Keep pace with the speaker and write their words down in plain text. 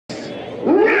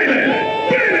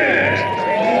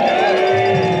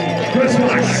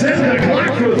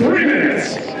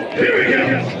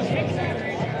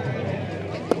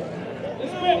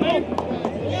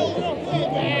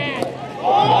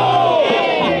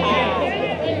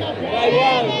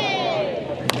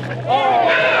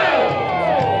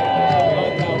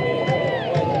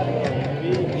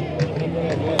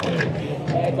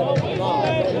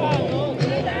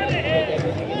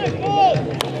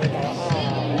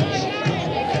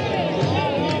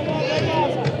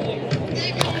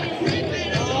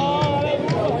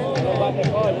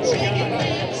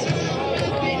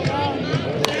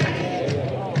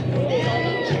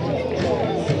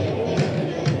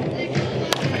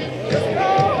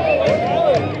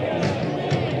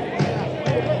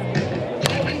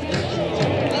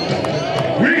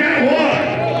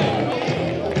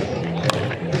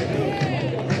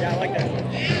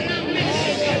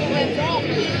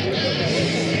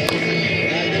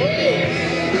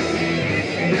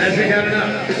Bannon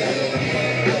up.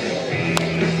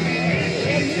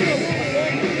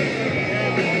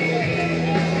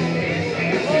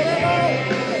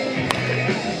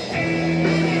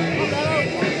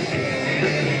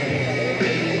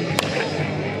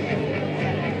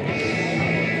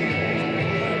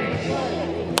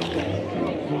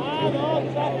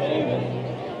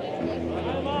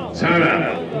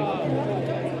 Timeout.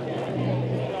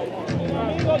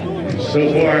 So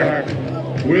far,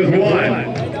 with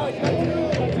one.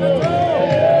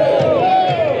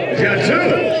 He's got two.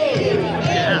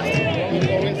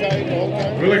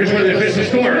 We're looking for the official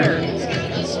score.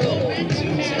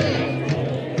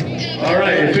 All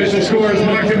right, official score is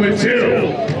marked in with 2.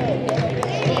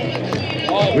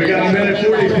 We got a minute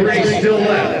 43 still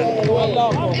left.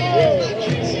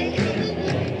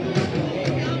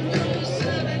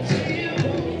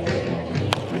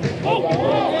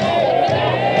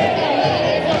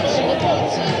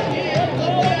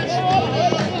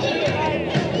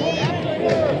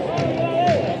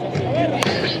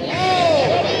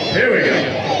 Here we go.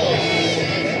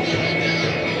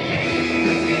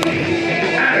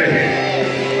 Out of here.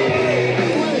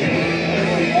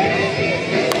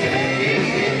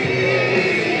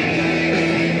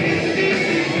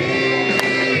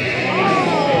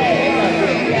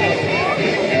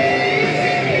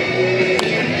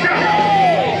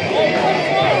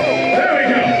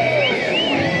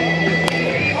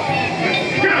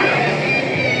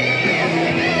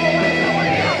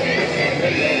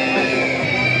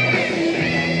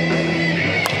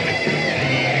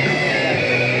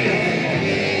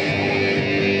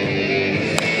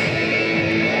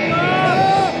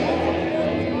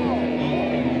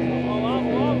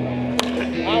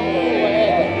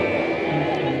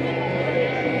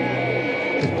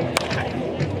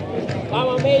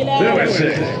 There was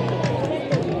it.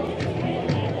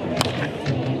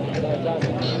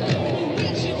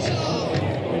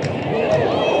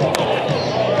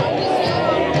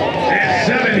 And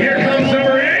 7, here comes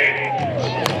number 8.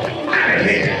 Out of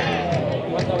here.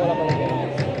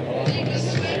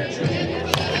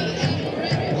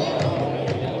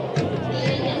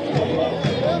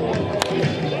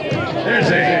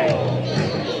 There's 8.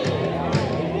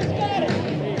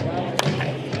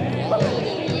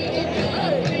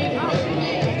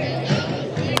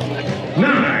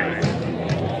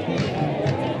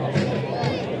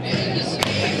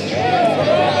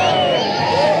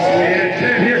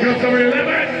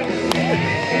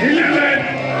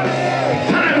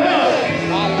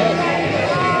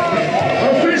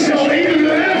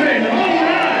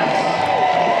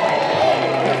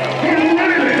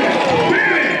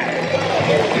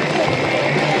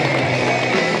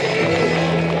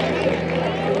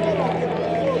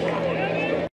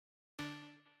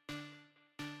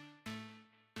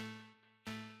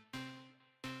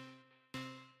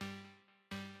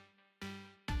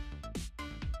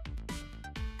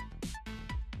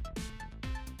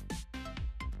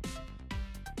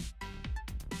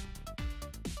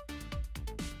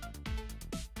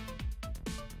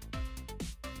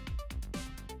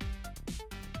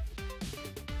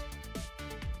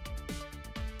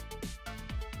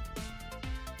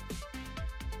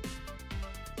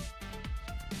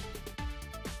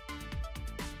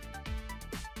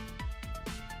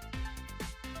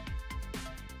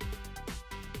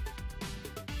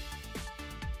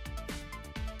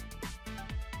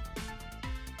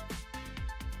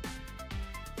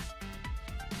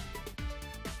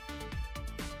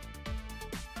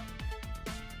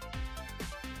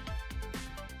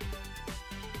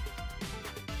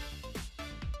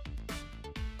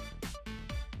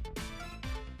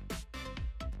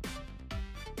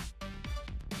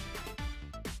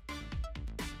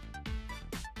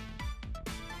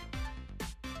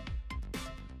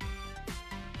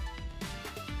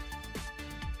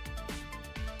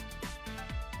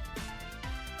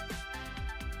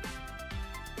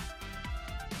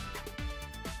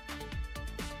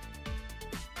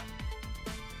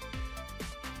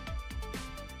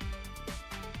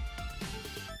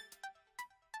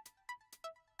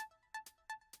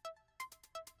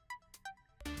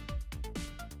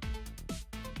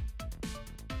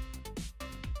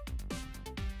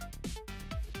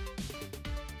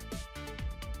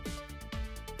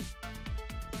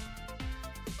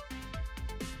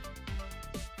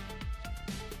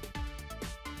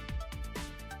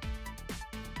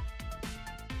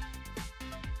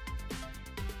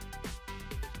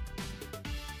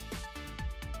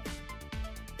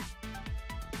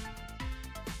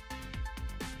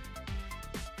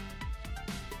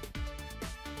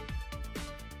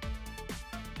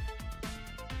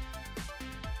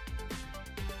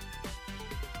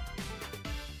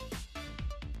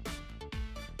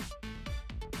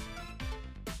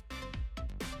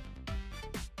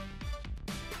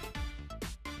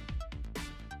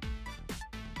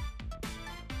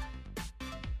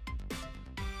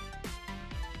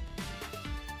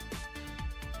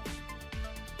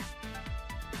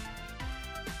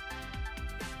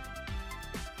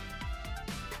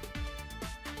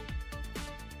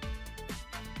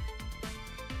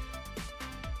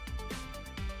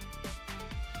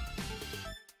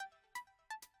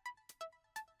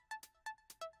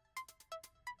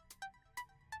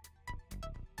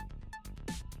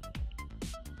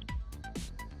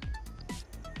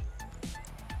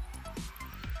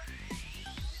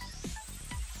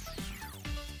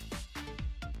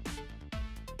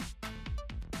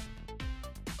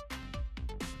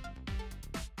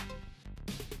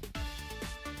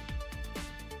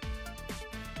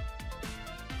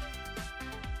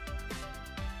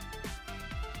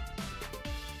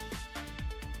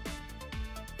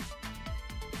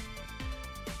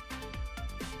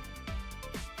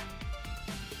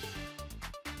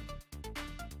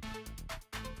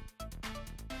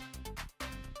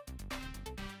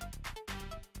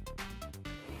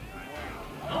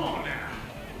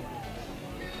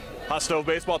 Hot Stove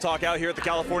Baseball Talk out here at the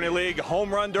California League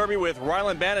Home Run Derby with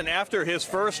Rylan Bannon. After his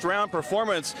first round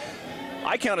performance,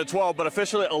 I counted 12, but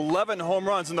officially 11 home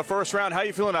runs in the first round. How are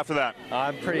you feeling after that?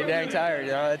 I'm pretty dang tired.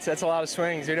 You know, that's a lot of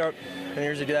swings. We don't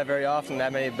usually do that very often,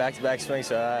 that many back-to-back swings.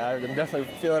 So I'm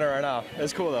definitely feeling it right now.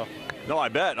 It's cool though. No, I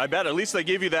bet. At least they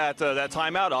gave you that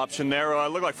timeout option there. It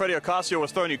looked like Freddie Ocasio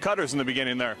was throwing you cutters in the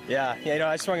beginning there. Yeah. You know,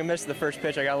 I swung and missed the first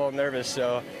pitch. I got a little nervous,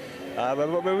 so.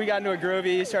 But we got into a groove.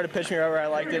 He started pitching me right where I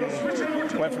liked it and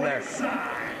went from there.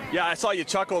 Yeah, I saw you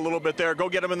chuckle a little bit there. Go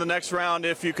get him in the next round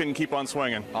if you can keep on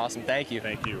swinging. Awesome. Thank you.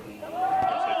 Thank you.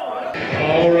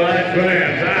 All right,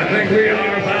 fans. I think we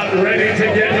are about ready to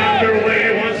get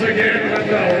underway once again with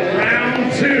the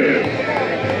round two.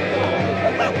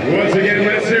 Once again,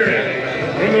 let's hear it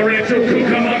from the Rancho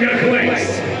Cucamonga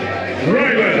Quakes,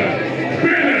 Rylan Bannon.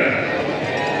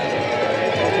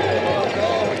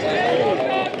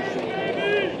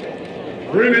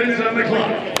 3 minutes on the clock.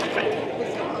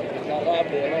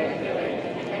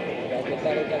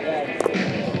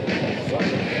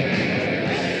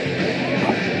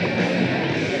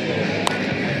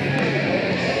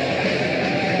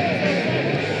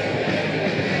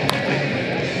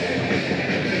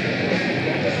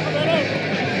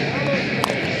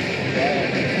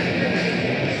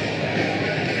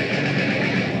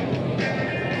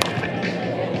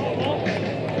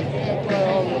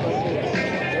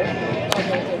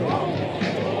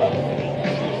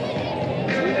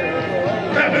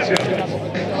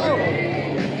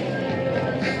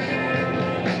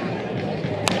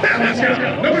 Let's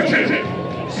go. Number 2.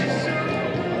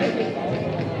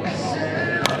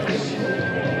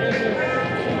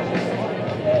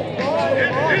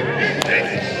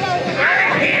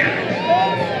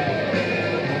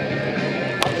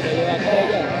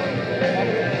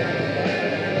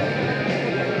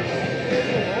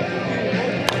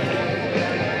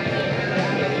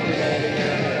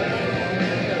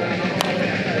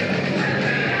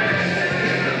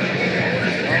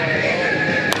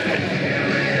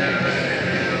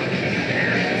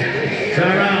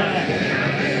 Time out.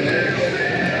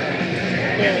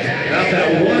 About that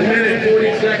 1 minute,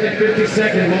 40-second,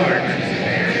 50-second mark.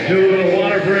 Do a little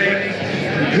water break,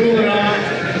 cool it off.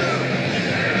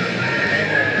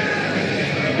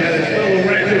 You got his fellow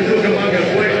Rancho Cucamonga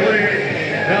Quake player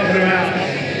helping him out.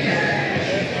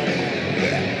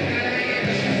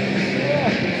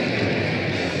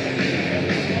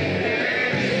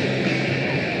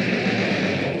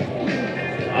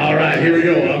 All right, here we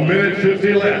go. 1 minute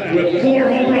 50 left with 4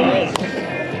 home runs.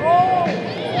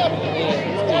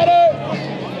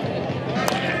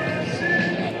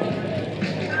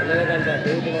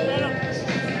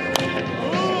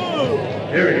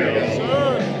 Here we go.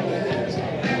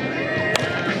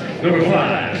 Number 5.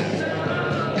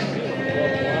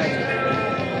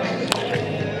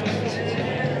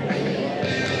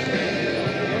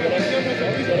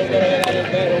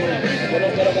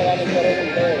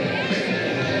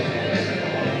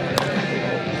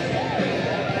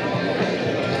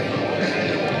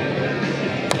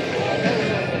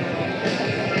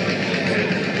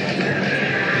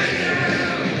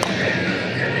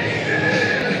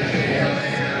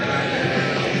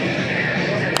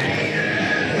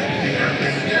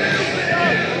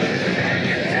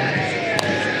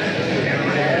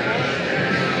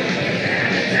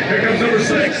 Here comes number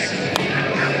 6.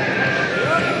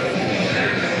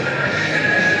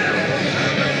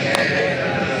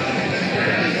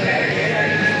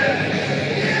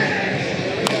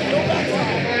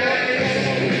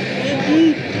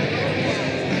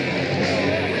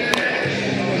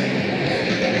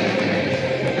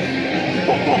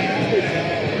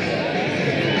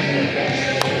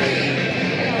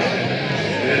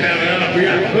 We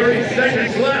got 30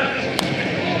 seconds left.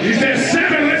 He said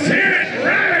 7. Let's hear it.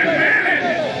 Rylan Bannon.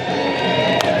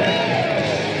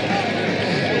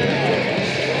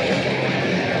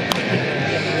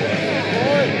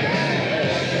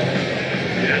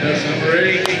 Yeah, that's number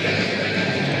 8.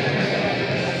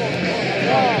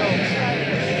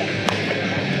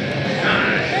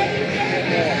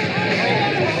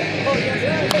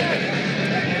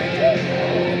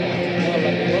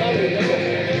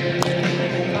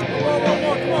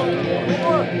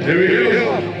 Here we go.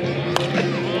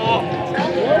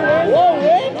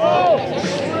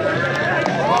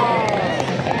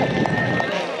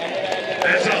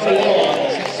 That's off the wall.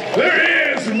 There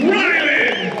is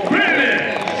Rylan Bannon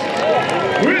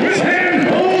with 10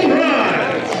 home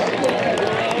runs.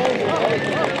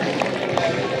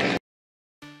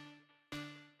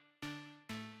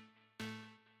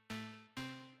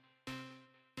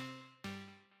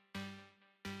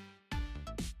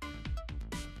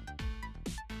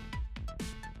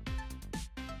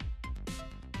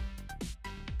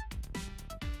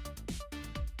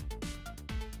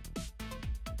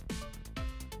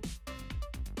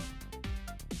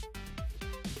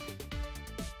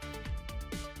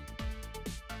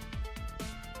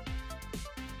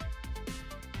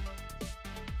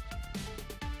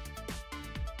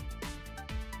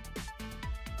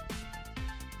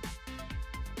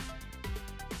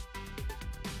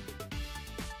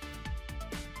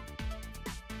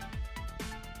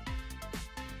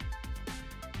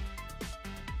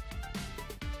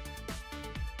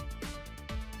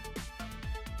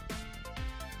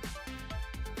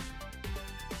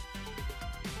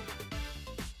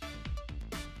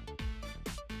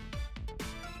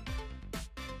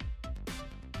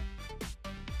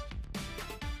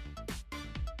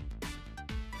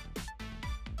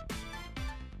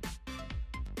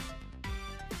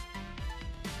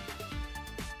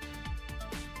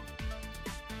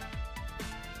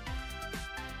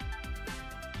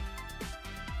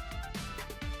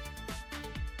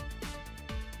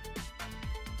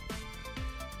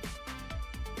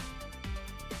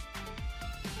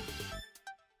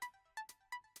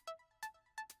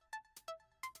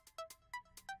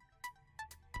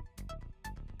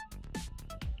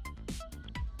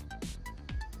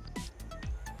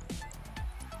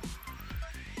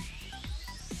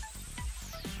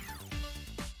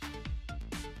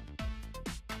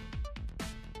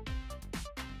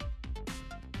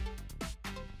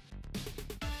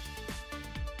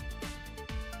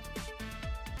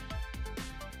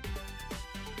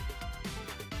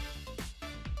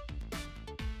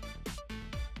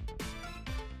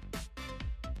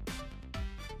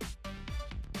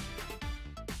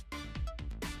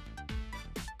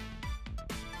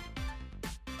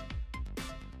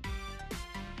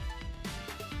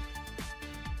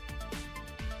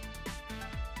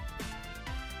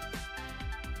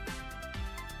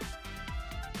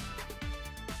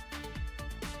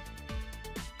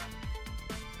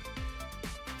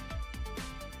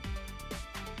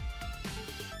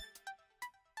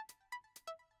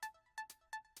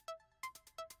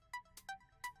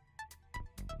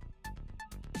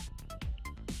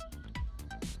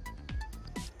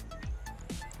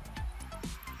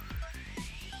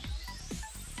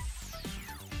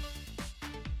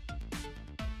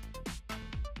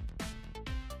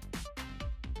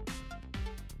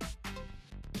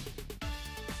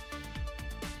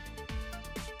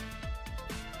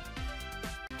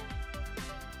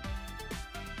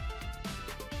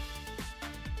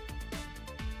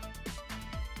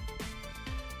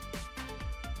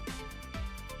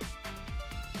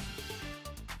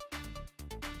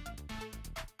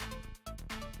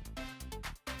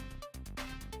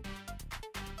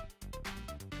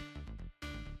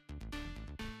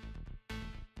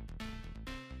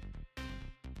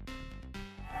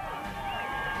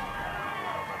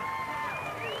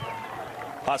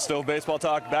 Hot Stove Baseball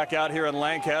Talk back out here in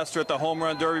Lancaster at the Home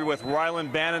Run Derby with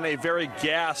Rylan Bannon, a very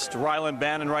gassed Rylan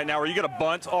Bannon right now. Are you going to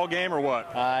bunt all game or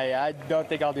what? I don't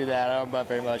think I'll do that. I don't bunt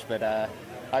very much, but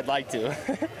I'd like to.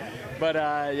 But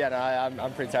yeah, no,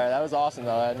 I'm pretty tired. That was awesome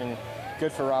though. I mean,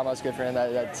 good for Ramos, good for him.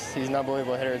 He's an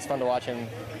unbelievable hitter. It's fun to watch him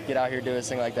get out here do his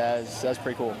thing like that. That's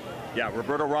pretty cool. Yeah,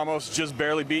 Roberto Ramos just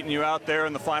barely beating you out there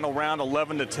in the final round,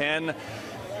 11-10.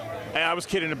 And I was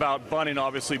kidding about bunting,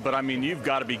 obviously, but I mean, you've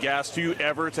got to be gassed. Do you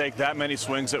ever take that many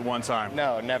swings at one time?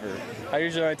 No, never. I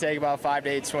usually only take about 5 to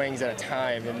 8 swings at a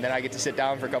time, and then I get to sit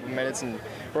down for a couple minutes and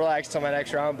relax till my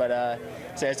next round. But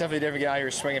so it's definitely different to get out here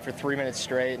swinging for 3 minutes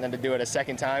straight, and then to do it a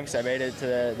second time because I made it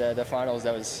to the finals.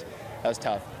 That was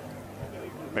tough.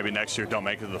 Maybe next year don't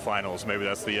make it to the finals. Maybe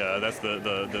that's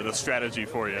the strategy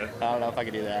for you. I don't know if I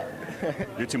could do that.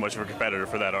 You're too much of a competitor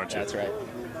for that, aren't you? That's right.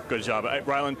 Good job.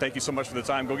 Rylan, thank you so much for the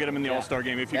time. Go get him in the All-Star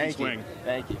game if you can swing.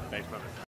 Thank you. Thanks, brother.